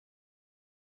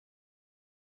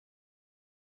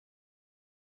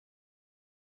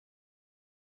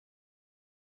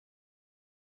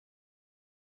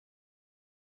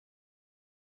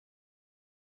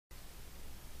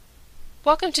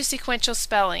Welcome to Sequential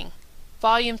Spelling,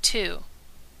 Volume 2.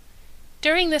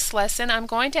 During this lesson, I'm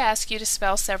going to ask you to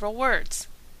spell several words.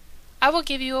 I will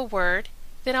give you a word,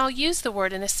 then I'll use the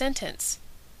word in a sentence.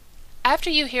 After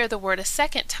you hear the word a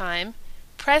second time,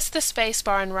 press the space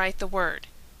bar and write the word.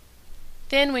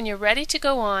 Then, when you're ready to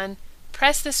go on,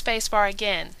 press the space bar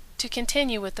again to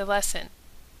continue with the lesson.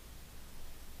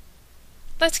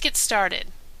 Let's get started.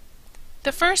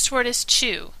 The first word is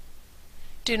chew.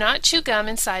 Do not chew gum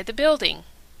inside the building.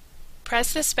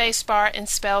 Press the space bar and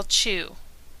spell chew.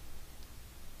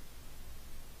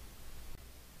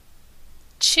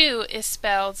 Chew is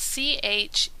spelled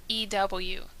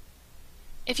C-H-E-W.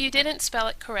 If you didn't spell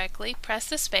it correctly, press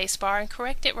the space bar and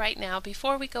correct it right now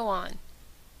before we go on.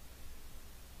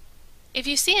 If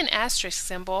you see an asterisk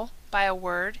symbol by a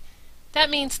word, that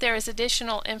means there is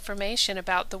additional information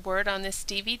about the word on this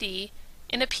DVD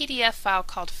in a PDF file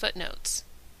called footnotes.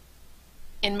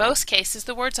 In most cases,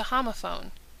 the word's a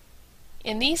homophone.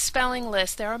 In these spelling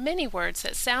lists, there are many words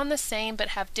that sound the same but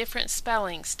have different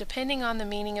spellings depending on the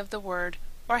meaning of the word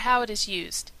or how it is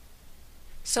used.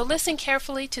 So listen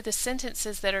carefully to the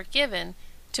sentences that are given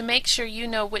to make sure you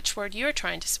know which word you're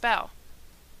trying to spell.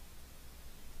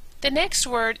 The next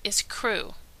word is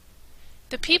crew.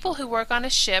 The people who work on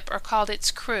a ship are called its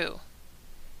crew.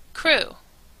 Crew.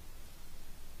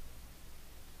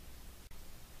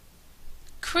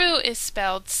 Crew is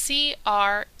spelled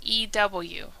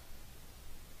C-R-E-W.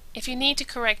 If you need to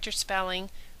correct your spelling,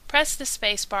 press the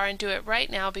space bar and do it right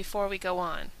now before we go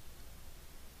on.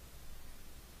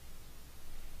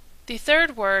 The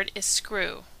third word is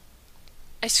screw.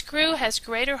 A screw has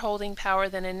greater holding power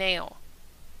than a nail.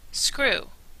 Screw.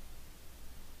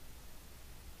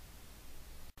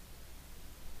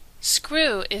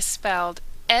 Screw is spelled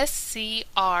S-C-R-E-W.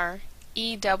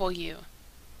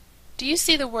 Do you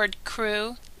see the word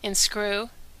crew in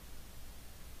screw?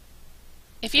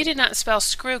 If you did not spell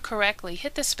screw correctly,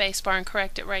 hit the space bar and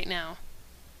correct it right now.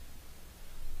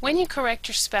 When you correct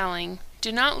your spelling,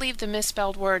 do not leave the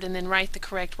misspelled word and then write the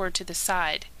correct word to the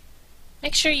side.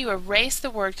 Make sure you erase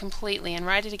the word completely and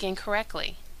write it again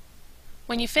correctly.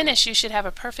 When you finish, you should have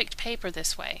a perfect paper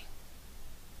this way.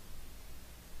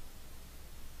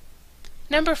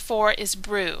 Number 4 is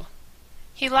brew.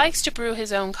 He likes to brew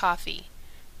his own coffee.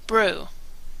 Brew.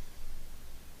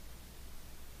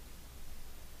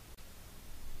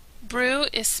 Brew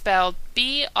is spelled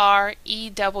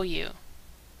B-R-E-W.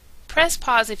 Press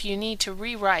pause if you need to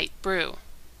rewrite brew.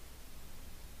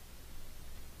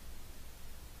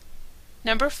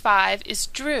 Number 5 is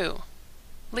drew.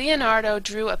 Leonardo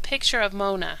drew a picture of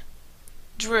Mona.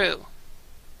 Drew.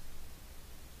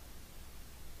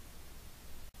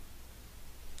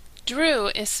 Drew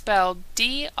is spelled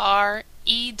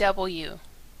D-R-E-W.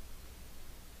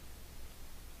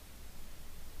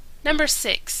 Number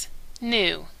 6,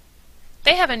 new.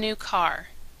 They have a new car.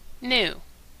 New.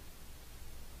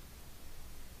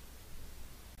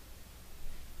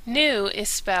 New is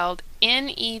spelled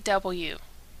N-E-W.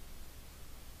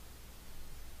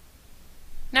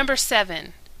 Number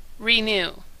 7,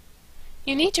 renew.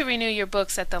 You need to renew your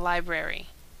books at the library.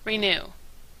 Renew.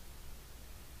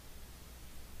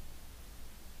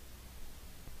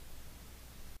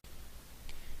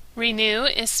 Renew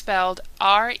is spelled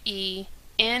R-E-N-E-W.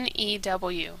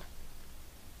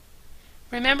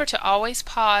 Remember to always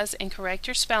pause and correct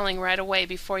your spelling right away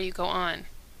before you go on.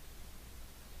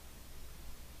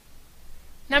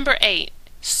 Number 8,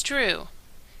 strew.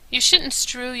 You shouldn't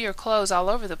strew your clothes all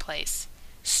over the place.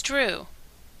 Strew.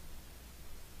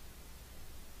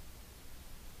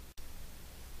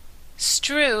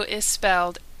 Strew is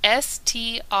spelled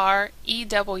S-T-R-E-W.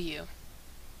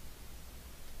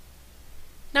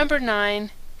 Number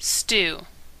 9, stew.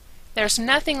 There's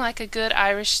nothing like a good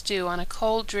Irish stew on a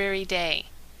cold, dreary day.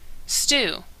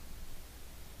 Stew.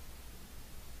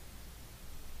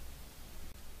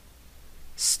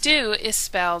 Stew is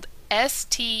spelled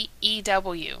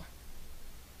S-T-E-W.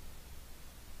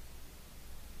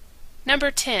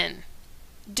 Number 10,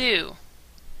 dew.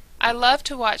 I love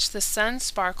to watch the sun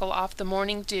sparkle off the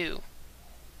morning dew.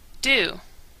 Dew.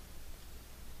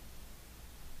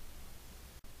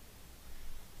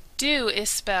 Dew is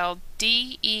spelled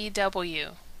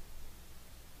D-E-W.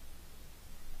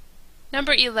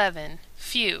 Number 11,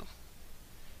 few.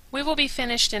 We will be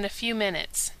finished in a few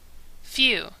minutes.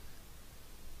 Few.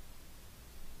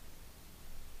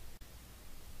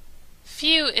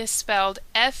 Few is spelled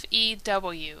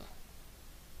F-E-W.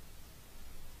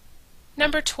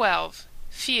 Number 12,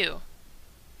 few.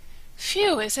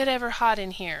 Phew, is it ever hot in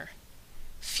here?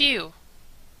 Few.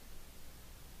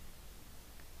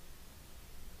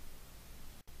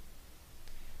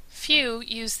 Few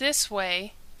used this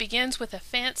way begins with a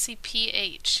fancy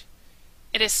PH.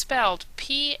 It is spelled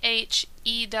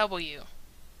P-H-E-W.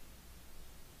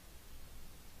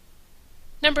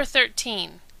 Number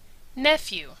 13.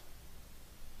 Nephew.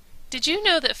 Did you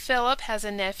know that Philip has a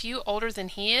nephew older than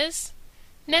he is?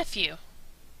 Nephew.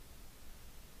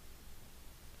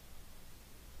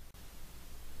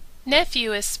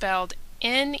 Nephew is spelled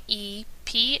N-E-P-H-E-W.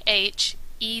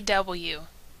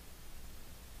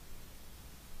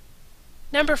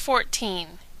 Number 14.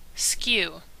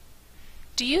 Skew.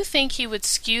 Do you think he would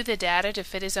skew the data to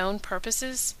fit his own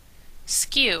purposes?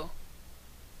 Skew.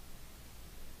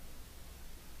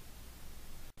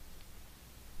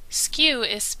 Skew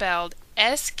is spelled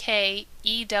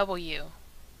S-K-E-W.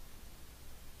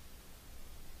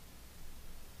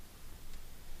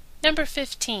 Number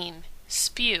 15.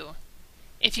 Spew.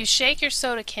 If you shake your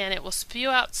soda can, it will spew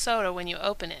out soda when you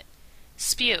open it.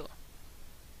 Spew.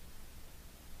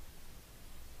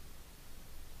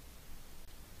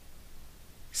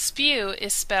 Spew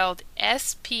is spelled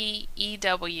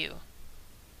S-P-E-W.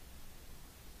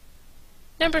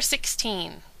 Number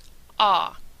 16.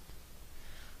 Aw.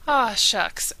 Aw,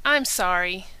 shucks, I'm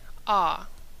sorry. Aw.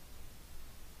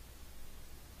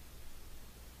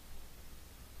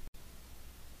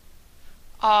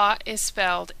 Aw is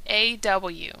spelled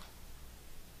A-W.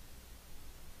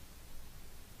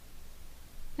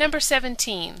 Number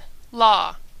 17.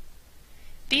 Law.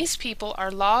 These people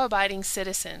are law-abiding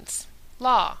citizens.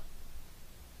 Law.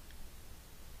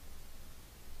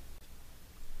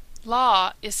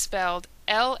 Law is spelled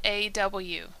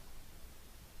L-A-W.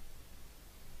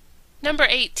 Number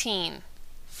 18.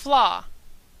 Flaw.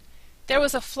 There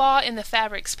was a flaw in the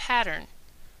fabric's pattern.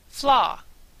 Flaw.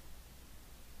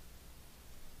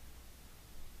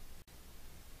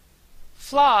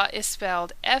 Flaw is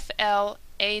spelled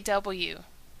F-L-A-W.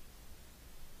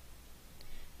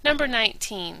 Number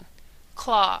 19.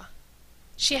 Claw.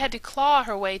 She had to claw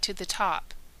her way to the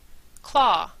top.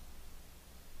 Claw.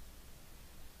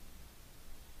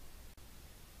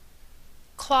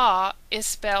 Claw is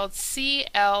spelled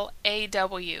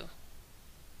C-L-A-W.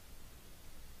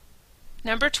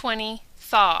 Number 20.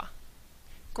 Thaw.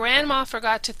 Grandma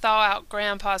forgot to thaw out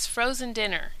Grandpa's frozen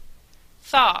dinner.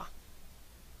 Thaw.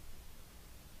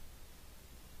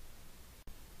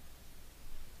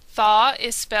 Thaw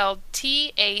is spelled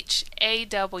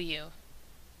T-H-A-W.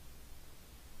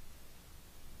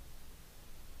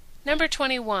 Number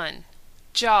 21.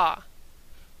 Jaw.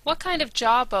 What kind of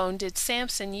jawbone did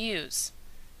Samson use?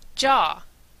 Jaw.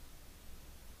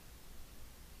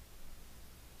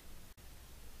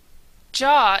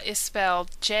 Jaw is spelled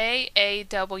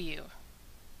J-A-W.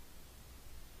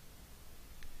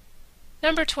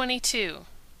 Number 22.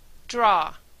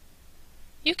 Draw.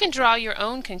 You can draw your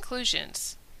own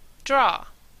conclusions. Draw.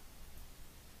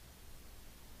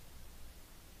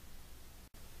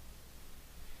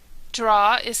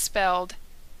 Draw is spelled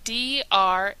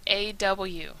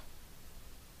D-R-A-W.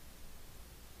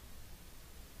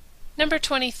 Number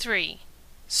 23.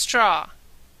 Straw.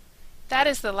 That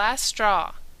is the last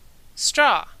straw.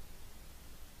 Straw.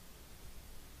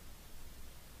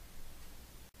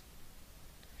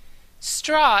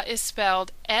 Straw is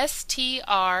spelled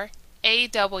S-T-R-A-W.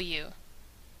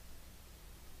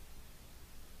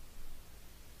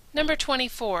 Number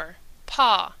 24.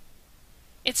 Paw.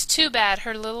 It's too bad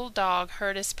her little dog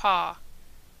hurt his paw.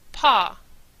 Paw.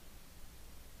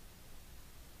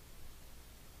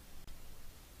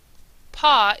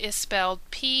 Paw is spelled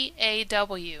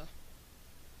P-A-W.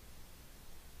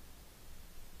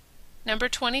 Number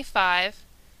 25.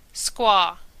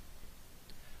 Squaw.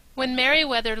 When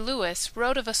Meriwether Lewis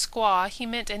wrote of a squaw, he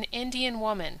meant an Indian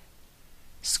woman.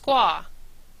 Squaw.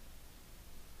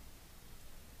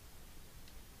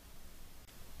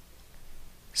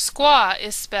 Squaw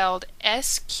is spelled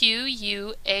S-Q-U-A-W.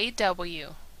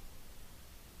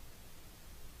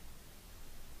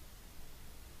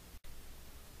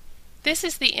 This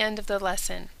is the end of the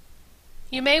lesson.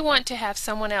 You may want to have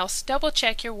someone else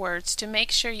double-check your words to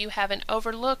make sure you haven't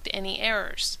overlooked any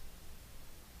errors.